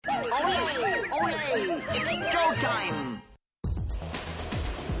It's go time!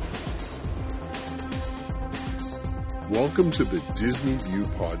 Welcome to the Disney View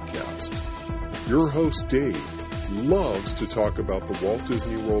Podcast. Your host, Dave, loves to talk about the Walt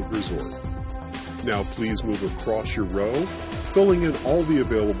Disney World Resort. Now please move across your row, filling in all the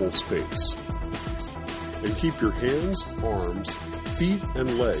available space. And keep your hands, arms, feet,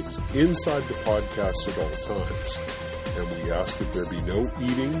 and legs inside the podcast at all times. And we ask that there be no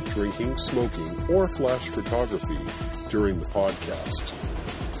eating, drinking, smoking, or flash photography during the podcast.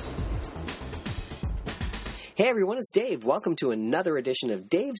 Hey everyone, it's Dave. Welcome to another edition of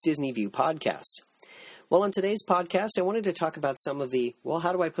Dave's Disney View Podcast. Well, on today's podcast, I wanted to talk about some of the,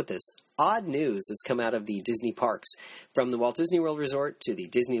 how do I put this, odd news that's come out of the Disney parks. From the Walt Disney World Resort to the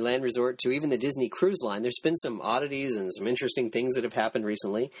Disneyland Resort to even the Disney Cruise Line, there's been some oddities and some interesting things that have happened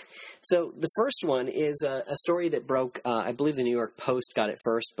recently. So the first one is a story that broke, I believe the New York Post got it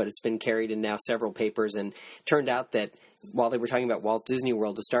first, but it's been carried in now several papers, and turned out that while they were talking about Walt Disney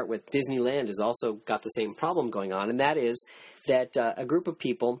World to start with, Disneyland has also got the same problem going on, and that is that a group of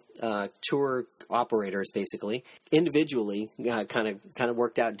people, tour operators basically, individually kind of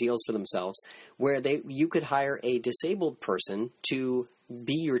worked out deals for themselves where you could hire a disabled person to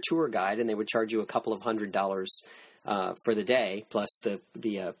be your tour guide, and they would charge you a couple of $100s for the day, plus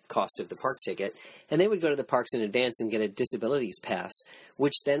the cost of the park ticket, and they would go to the parks in advance and get a disabilities pass,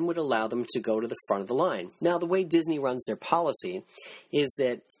 which then would allow them to go to the front of the line. Now, the way Disney runs their policy is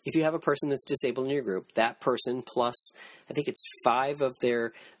that if you have a person that's disabled in your group, that person plus, I think it's 5 of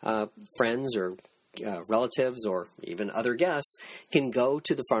their friends or relatives or even other guests can go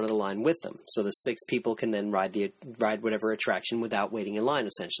to the front of the line with them. So the 6 people can then ride whatever attraction without waiting in line,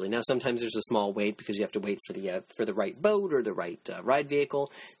 essentially. Now, sometimes there's a small wait because you have to wait for the right boat or the right ride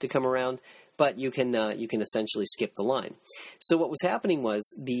vehicle to come around, but you can essentially skip the line. So what was happening was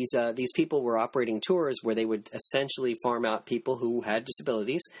these people were operating tours where they would essentially farm out people who had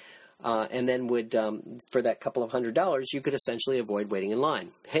disabilities, and then would, for that couple of $100, you could essentially avoid waiting in line.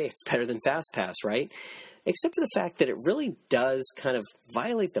 Hey, it's better than FastPass, right? Except for the fact that it really does kind of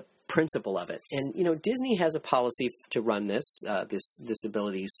violate the principle of it. And, Disney has a policy to run this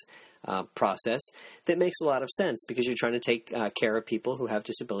disabilities process that makes a lot of sense because you're trying to take care of people who have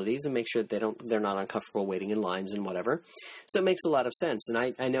disabilities and make sure that they're not uncomfortable waiting in lines and whatever. So it makes a lot of sense. And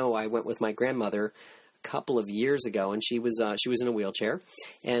I know I went with my grandmother couple of years ago, and she was in a wheelchair,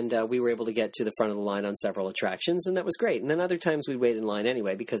 and we were able to get to the front of the line on several attractions, and that was great. And then other times we'd wait in line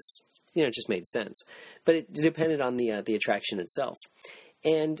anyway because it just made sense. But it depended on the attraction itself.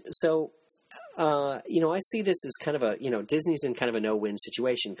 And so I see this as kind of Disney's in kind of a no-win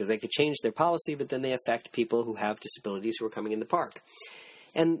situation because they could change their policy, but then they affect people who have disabilities who are coming in the park.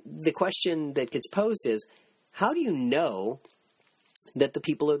 And the question that gets posed is, how do you know that the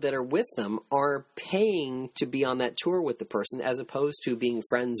people that are with them are paying to be on that tour with the person as opposed to being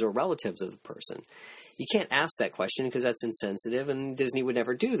friends or relatives of the person? You can't ask that question because that's insensitive, and Disney would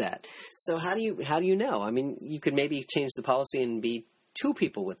never do that. So how do you know? I mean, you could maybe change the policy and be 2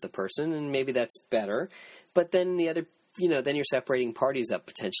 people with the person, and maybe that's better. But then the other, then you're separating parties up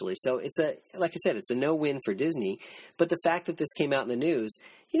potentially. So like I said, it's a no-win for Disney. But the fact that this came out in the news,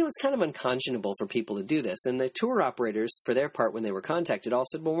 it's kind of unconscionable for people to do this. And the tour operators, for their part, when they were contacted, all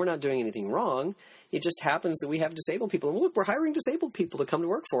said, well, we're not doing anything wrong. It just happens that we have disabled people. And look, we're hiring disabled people to come to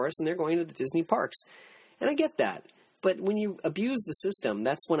work for us, and they're going to the Disney parks. And I get that. But when you abuse the system,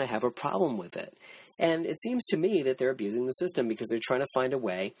 that's when I have a problem with it. And it seems to me that they're abusing the system because they're trying to find a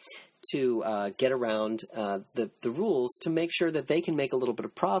way to get around the rules to make sure that they can make a little bit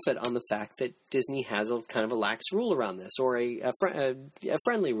of profit on the fact that Disney has a kind of a lax rule around this or a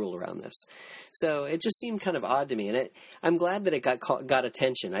friendly rule around this. So it just seemed kind of odd to me, and I'm glad that it got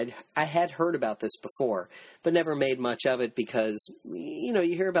attention. I had heard about this before, but never made much of it because you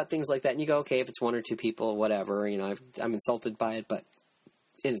hear about things like that and you go, okay, if it's 1 or 2 people, whatever. I'm insulted by it, and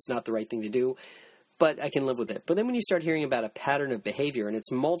it's not the right thing to do. But I can live with it. But then when you start hearing about a pattern of behavior and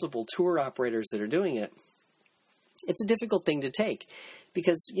it's multiple tour operators that are doing it, it's a difficult thing to take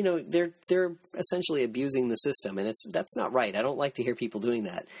because, they're essentially abusing the system, and that's not right. I don't like to hear people doing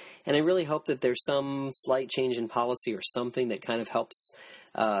that. And I really hope that there's some slight change in policy or something that kind of helps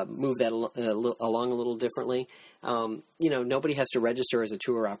move that along a little differently. Nobody has to register as a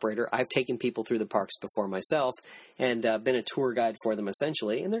tour operator. I've taken people through the parks before myself and been a tour guide for them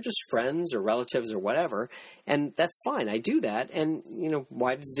essentially, and they're just friends or relatives or whatever, and that's fine. I do that, and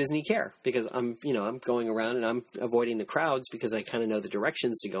why does Disney care? Because I'm going around and I'm avoiding the crowds because I kind of know the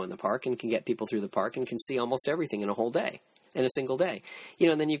directions to go in the park and can get people through the park and can see almost everything in a whole day. in a single day.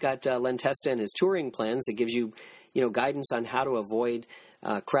 And then you've got Len Testa and his touring plans that gives you, guidance on how to avoid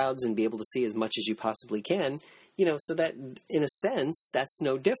crowds and be able to see as much as you possibly can. So that in a sense, that's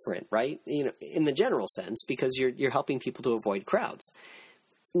no different, right? In the general sense, because you're helping people to avoid crowds.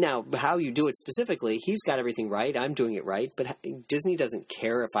 Now, how you do it specifically, he's got everything right. I'm doing it right, but Disney doesn't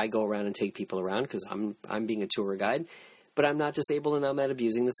care if I go around and take people around because I'm being a tour guide, but I'm not disabled and I'm not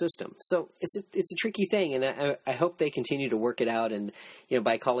abusing the system. So it's a tricky thing, and I hope they continue to work it out. And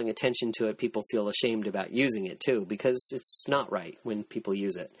by calling attention to it, people feel ashamed about using it too, because it's not right when people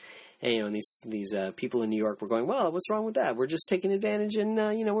use it. And these people in New York were going, well, what's wrong with that? We're just taking advantage, and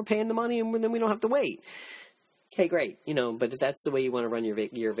we're paying the money, and then we don't have to wait. Okay, great. But if that's the way you want to run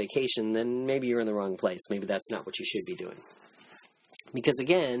your vacation, then maybe you're in the wrong place. Maybe that's not what you should be doing. Because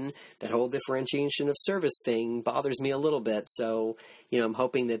again, that whole differentiation of service thing bothers me a little bit. So, I'm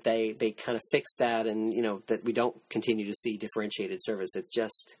hoping that they kind of fix that, and that we don't continue to see differentiated service. It's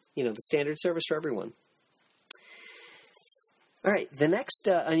just the standard service for everyone. All right, the next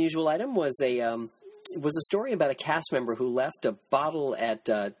unusual item was a story about a cast member who left a bottle at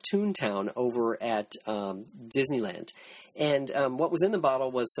Toontown over at Disneyland. And what was in the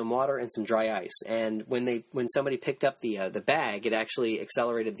bottle was some water and some dry ice. And when somebody picked up the bag, it actually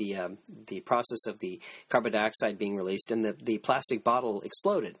accelerated the process of the carbon dioxide being released, and the plastic bottle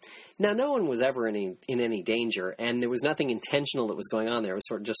exploded. Now, no one was ever in any danger, and there was nothing intentional that was going on there. It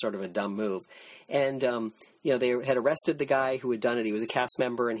was just sort of a dumb move. And they had arrested the guy who had done it. He was a cast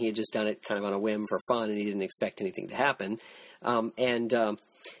member, and he had just done it kind of on a whim for fun, and he didn't expect anything to happen.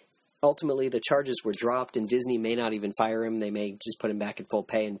 Ultimately, the charges were dropped, and Disney may not even fire him. They may just put him back in full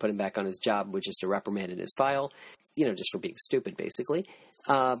pay and put him back on his job, which is to reprimand in his file, just for being stupid, basically.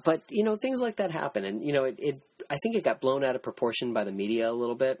 But things like that happen, and, I think it got blown out of proportion by the media a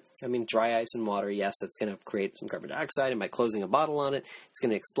little bit. I mean, dry ice and water, yes, it's going to create some carbon dioxide, and by closing a bottle on it, it's going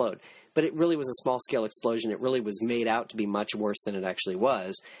to explode. But it really was a small-scale explosion. It really was made out to be much worse than it actually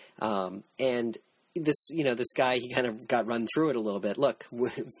was. And this guy, he kind of got run through it a little bit. Look,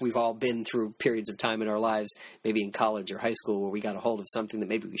 we've all been through periods of time in our lives, maybe in college or high school, where we got a hold of something that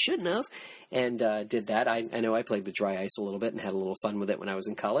maybe we shouldn't have, and did that. I know I played with dry ice a little bit and had a little fun with it when I was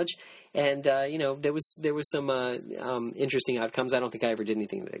in college. And, there was some interesting outcomes. I don't think I ever did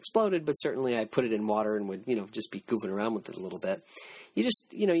anything that exploded, but certainly I put it in water and would, just be goofing around with it a little bit. You just,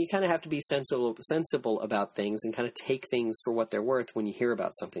 you kind of have to be sensible about things and kind of take things for what they're worth when you hear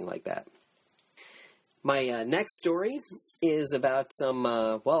about something like that. My next story is about some,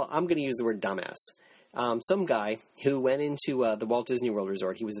 I'm going to use the word dumbass. Some guy who went into the Walt Disney World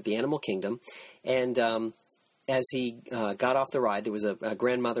Resort. He was at the Animal Kingdom, and as he got off the ride, there was a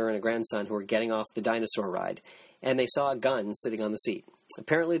grandmother and a grandson who were getting off the dinosaur ride, and they saw a gun sitting on the seat.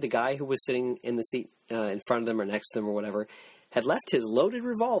 Apparently, the guy who was sitting in the seat in front of them or next to them or whatever had left his loaded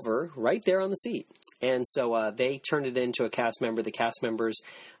revolver right there on the seat. And so they turned it into a cast member. The cast members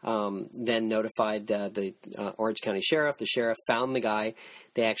then notified the Orange County Sheriff. The sheriff found the guy.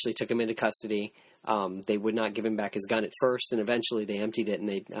 They actually took him into custody. They would not give him back his gun at first, and eventually they emptied it,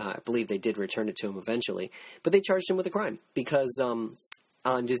 and I believe they did return it to him eventually. But they charged him with a crime because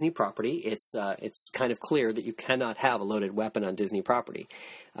on Disney property, it's kind of clear that you cannot have a loaded weapon on Disney property.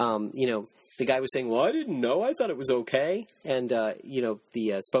 The guy was saying, well, I didn't know. I thought it was okay. And,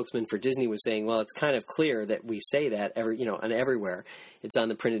 the spokesman for Disney was saying, well, it's kind of clear that we say that on everywhere. It's on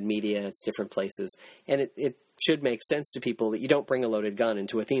the printed media. It's different places. And it should make sense to people that you don't bring a loaded gun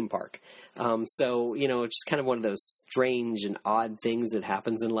into a theme park. It's just kind of one of those strange and odd things that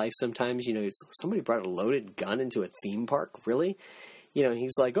happens in life sometimes. It's somebody brought a loaded gun into a theme park. Really?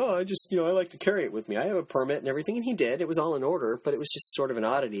 He's like, oh, I like to carry it with me. I have a permit and everything. And he did. It was all in order, but it was just sort of an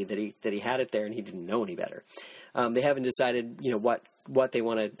oddity that he had it there and he didn't know any better. They haven't decided, what they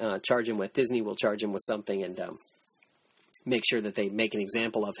want to charge him with. Disney will charge him with something and make sure that they make an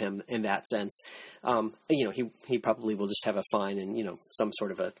example of him in that sense. He probably will just have a fine and, some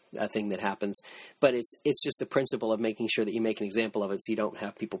sort of a thing that happens. But it's just the principle of making sure that you make an example of it so you don't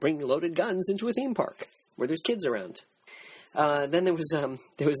have people bring loaded guns into a theme park where there's kids around. Then there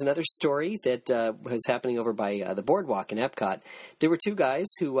was another story that was happening over by the boardwalk in Epcot. There were two guys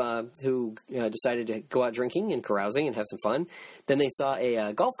who decided to go out drinking and carousing and have some fun. Then they saw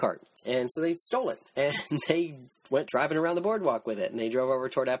a golf cart, and so they stole it, and they went driving around the boardwalk with it. And they drove over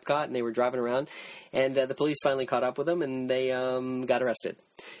toward Epcot, and they were driving around, and the police finally caught up with them, and they got arrested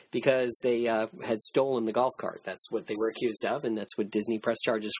because they had stolen the golf cart. That's what they were accused of, and that's what Disney pressed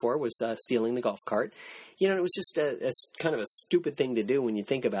charges for, was stealing the golf cart. It was just a kind of a stupid thing to do when you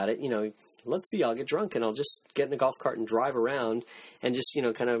think about it. let's see, I'll get drunk and I'll just get in a golf cart and drive around and just,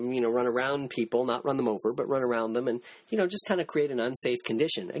 kind of, run around people, not run them over, but run around them and, just kind of create an unsafe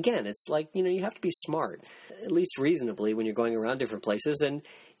condition. Again, it's like, you have to be smart, at least reasonably, when you're going around different places. And,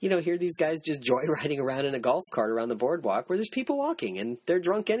 here these guys just joyriding around in a golf cart around the boardwalk where there's people walking and they're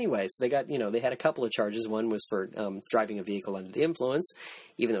drunk anyway. So they got, they had a couple of charges. One was for driving a vehicle under the influence,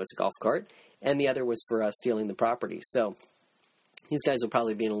 even though it's a golf cart. And the other was for stealing the property. So these guys will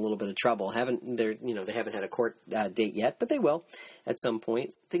probably be in a little bit of trouble. They haven't had a court date yet, but they will at some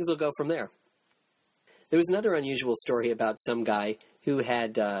point. Things will go from there. There was another unusual story about some guy who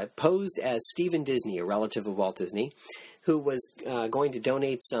had posed as Stephen Disney, a relative of Walt Disney, who was going to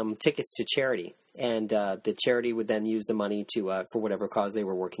donate some tickets to charity. And the charity would then use the money to for whatever cause they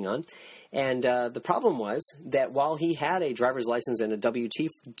were working on. And the problem was that while he had a driver's license and a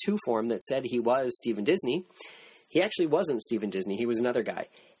W-2 form that said he was Stephen Disney, he actually wasn't Stephen Disney. He was another guy.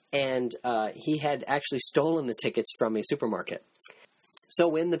 And he had actually stolen the tickets from a supermarket. So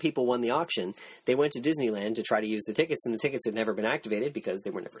when the people won the auction, they went to Disneyland to try to use the tickets, and the tickets had never been activated because they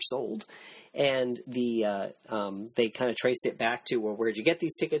were never sold. And they kind of traced it back to, well, where'd you get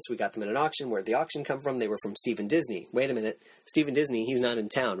these tickets? We got them at an auction. Where'd the auction come from? They were from Stephen Disney. Wait a minute, Stephen Disney, he's not in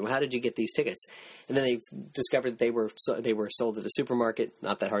town. Well, how did you get these tickets? And then they discovered that they were sold at a supermarket.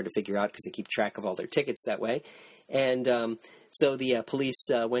 Not that hard to figure out because they keep track of all their tickets that way. And so the police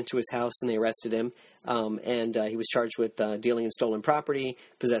went to his house and they arrested him. And he was charged with dealing in stolen property,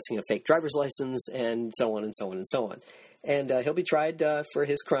 possessing a fake driver's license, and so on and so on and so on. And he'll be tried for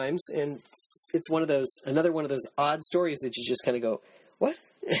his crimes. And it's another one of those odd stories that you just kind of go, what?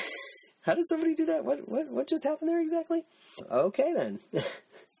 How did somebody do that? What just happened there exactly? Okay, then.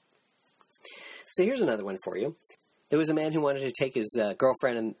 So here's another one for you. There was a man who wanted to take his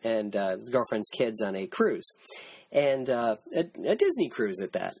girlfriend and his girlfriend's kids on a cruise, and a Disney cruise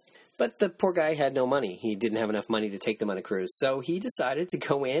at that. But the poor guy had no money. He didn't have enough money to take them on a cruise. So he decided to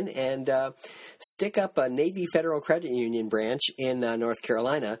go in and stick up a Navy Federal Credit Union branch in North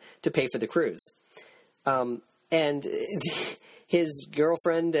Carolina to pay for the cruise. And his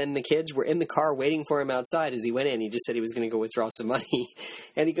girlfriend and the kids were in the car waiting for him outside as he went in. He just said he was going to go withdraw some money.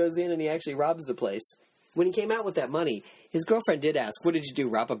 And he goes in and he actually robs the place. When he came out with that money, his girlfriend did ask, "What did you do,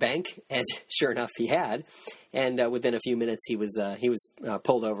 rob a bank?" And sure enough, he had. And within a few minutes, he was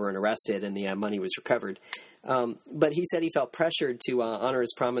pulled over and arrested, and the money was recovered. But he said he felt pressured to honor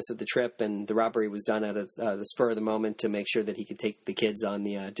his promise of the trip, and the robbery was done out of the spur of the moment to make sure that he could take the kids on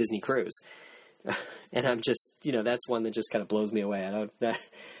the Disney cruise. And I'm just, that's one that just kind of blows me away.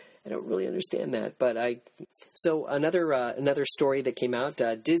 I don't really understand that, but So another story that came out,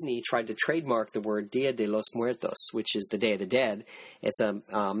 Disney tried to trademark the word Dia de los Muertos, which is the Day of the Dead. It's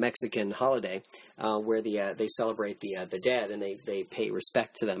a Mexican holiday where they celebrate the dead and they pay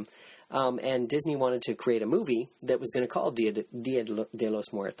respect to them. And Disney wanted to create a movie that was going to call Dia de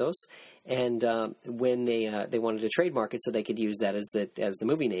los Muertos, and when they wanted to trademark it so they could use that as the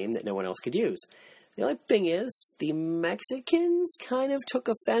movie name that no one else could use. The only thing is, the Mexicans kind of took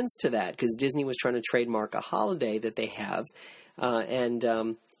offense to that because Disney was trying to trademark a holiday that they have, and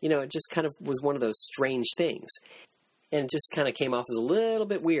it just kind of was one of those strange things. And it just kind of came off as a little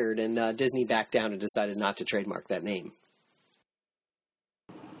bit weird, and Disney backed down and decided not to trademark that name.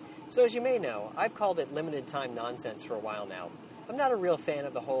 So as you may know, I've called it limited time nonsense for a while now. I'm not a real fan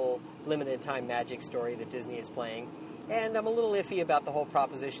of the whole limited time magic story that Disney is playing, and I'm a little iffy about the whole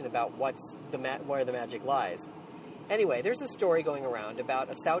proposition about where the magic lies. Anyway, there's a story going around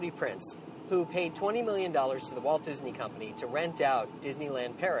about a Saudi prince who paid $20 million to the Walt Disney Company to rent out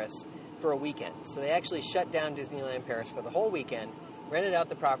Disneyland Paris for a weekend. So they actually shut down Disneyland Paris for the whole weekend, rented out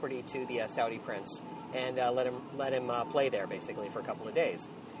the property to the Saudi prince, and let him play there basically for a couple of days.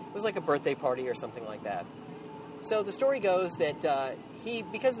 It was like a birthday party or something like that. So the story goes that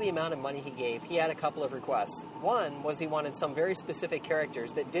because of the amount of money he gave, he had a couple of requests. One was he wanted some very specific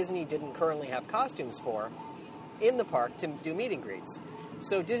characters that Disney didn't currently have costumes for in the park to do meet and greets.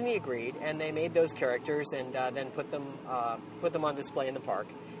 So Disney agreed, and they made those characters and then put them on display in the park.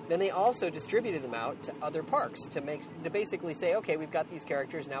 Then they also distributed them out to other parks to basically say, okay, we've got these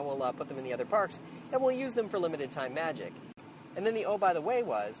characters, now we'll put them in the other parks, and we'll use them for limited time magic. And then the oh by the way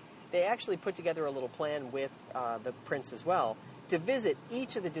was, they actually put together a little plan with the prince as well to visit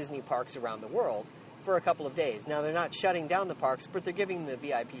each of the Disney parks around the world for a couple of days. Now, they're not shutting down the parks, but they're giving them the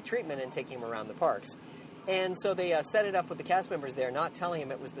VIP treatment and taking them around the parks. And so they set it up with the cast members there, not telling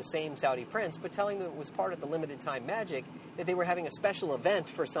him it was the same Saudi prince, but telling them it was part of the limited time magic, that they were having a special event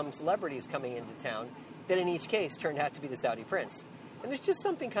for some celebrities coming into town that in each case turned out to be the Saudi prince. And there's just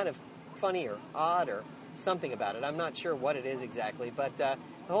something kind of funny or odd or something about it. I'm not sure what it is exactly, but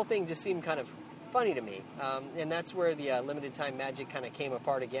the whole thing just seemed kind of funny to me. And that's where the limited time magic kind of came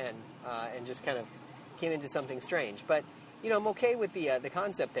apart again and just kind of came into something strange. But, I'm okay with the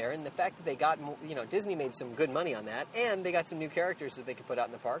concept there, and the fact that they got, Disney made some good money on that, and they got some new characters that they could put out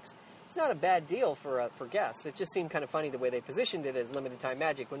in the parks. It's not a bad deal for guests. It just seemed kind of funny the way they positioned it as limited time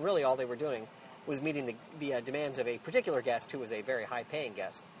magic, when really all they were doing was meeting the demands of a particular guest who was a very high-paying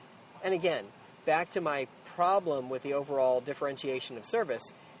guest. And again, back to my problem with the overall differentiation of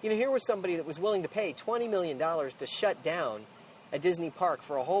service, here was somebody that was willing to pay $20 million to shut down a Disney park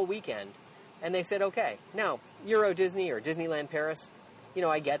for a whole weekend, and they said, okay, now, Euro Disney or Disneyland Paris,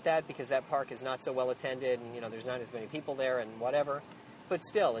 I get that because that park is not so well attended and, there's not as many people there and whatever. But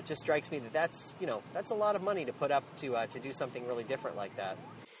still, it just strikes me that that's a lot of money to put up to do something really different like that.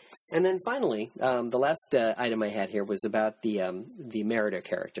 And then finally, the last item I had here was about the Merida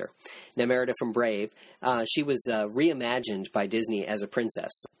character. Now, Merida from Brave, she was reimagined by Disney as a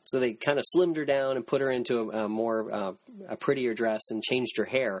princess. So they kind of slimmed her down and put her into a prettier dress and changed her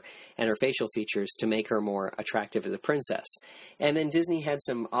hair and her facial features to make her more attractive as a princess. And then Disney had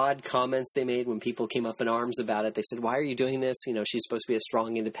some odd comments they made when people came up in arms about it. They said, why are you doing this? She's supposed to be a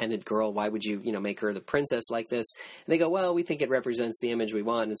strong, independent girl. Why would you, make her the princess like this? And they go, well, we think it represents the image we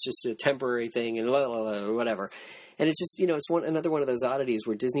want. It's just a temporary thing and blah, blah, blah, whatever. And it's just, it's another one of those oddities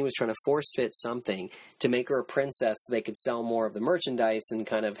where Disney was trying to force fit something to make her a princess so they could sell more of the merchandise and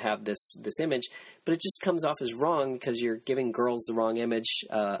kind of have this image. But it just comes off as wrong because you're giving girls the wrong image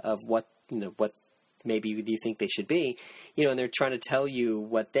of what maybe you think they should be, and they're trying to tell you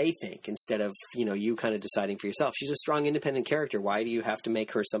what they think instead of, you kind of deciding for yourself. She's a strong, independent character. Why do you have to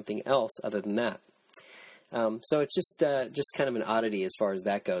make her something else other than that? So it's just kind of an oddity as far as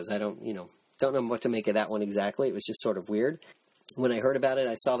that goes. I don't know what to make of that one exactly. It was just sort of weird. When I heard about it,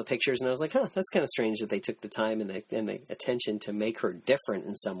 I saw the pictures and I was like, that's kind of strange that they took the time and the attention to make her different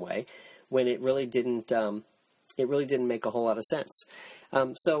in some way when it really didn't make a whole lot of sense.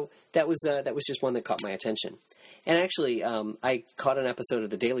 So that was just one that caught my attention. And actually, I caught an episode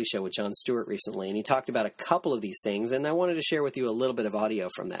of The Daily Show with Jon Stewart recently, and he talked about a couple of these things, and I wanted to share with you a little bit of audio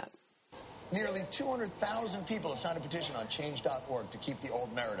from that. Nearly 200,000 people have signed a petition on Change.org to keep the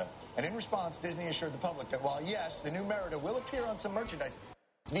old Merida. And in response, Disney assured the public that while, yes, the new Merida will appear on some merchandise,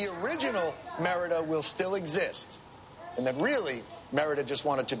 the original Merida will still exist. And that really, Merida just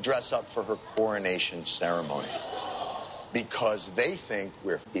wanted to dress up for her coronation ceremony. Because they think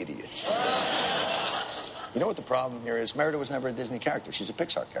we're idiots. You know what the problem here is? Merida was never a Disney character. She's a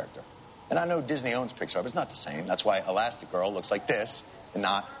Pixar character. And I know Disney owns Pixar, but it's not the same. That's why Elastigirl looks like this. And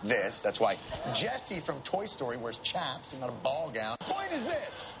not this. That's why Jessie from Toy Story wears chaps and not a ball gown. The point is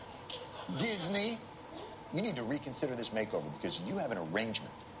this. Disney, you need to reconsider this makeover because you have an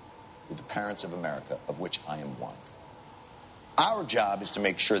arrangement with the parents of America, of which I am one. Our job is to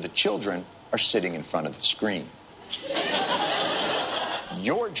make sure the children are sitting in front of the screen.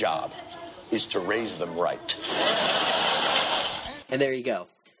 Your job is to raise them right. And there you go.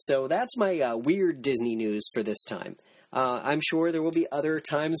 So that's my weird Disney news for this time. I'm sure there will be other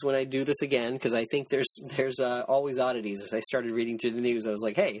times when I do this again, because I think there's always oddities. As I started reading through the news, I was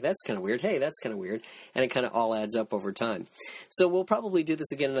like, hey, that's kind of weird. Hey, that's kind of weird. And it kind of all adds up over time. So we'll probably do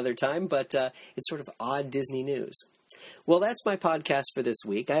this again another time, but it's sort of odd Disney news. Well, that's my podcast for this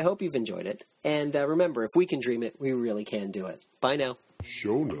week. I hope you've enjoyed it. And remember, if we can dream it, we really can do it. Bye now.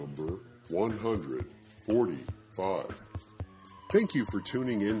 Show number 145. Thank you for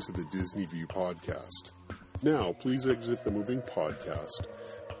tuning in to the Disney View podcast. Now, please exit the moving podcast.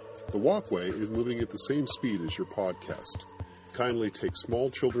 The walkway is moving at the same speed as your podcast. Kindly take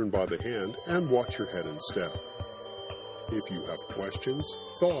small children by the hand and watch your head and step. If you have questions,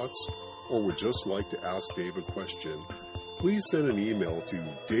 thoughts, or would just like to ask Dave a question, please send an email to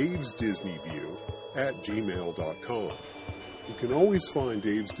davesdisneyview@gmail.com. You can always find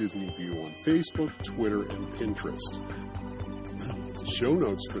Dave's Disney View on Facebook, Twitter, and Pinterest. Show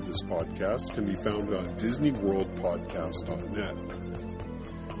notes for this podcast can be found on DisneyWorldPodcast.net.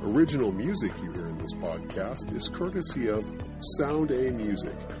 Original music you hear in this podcast is courtesy of Sound A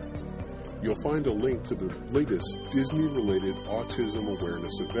Music. You'll find a link to the latest Disney-related autism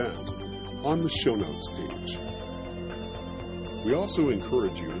awareness event on the show notes page. We also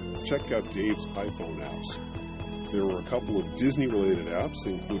encourage you to check out Dave's iPhone apps. There are a couple of Disney-related apps,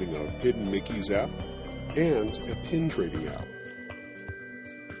 including a Hidden Mickey's app and a pin trading app.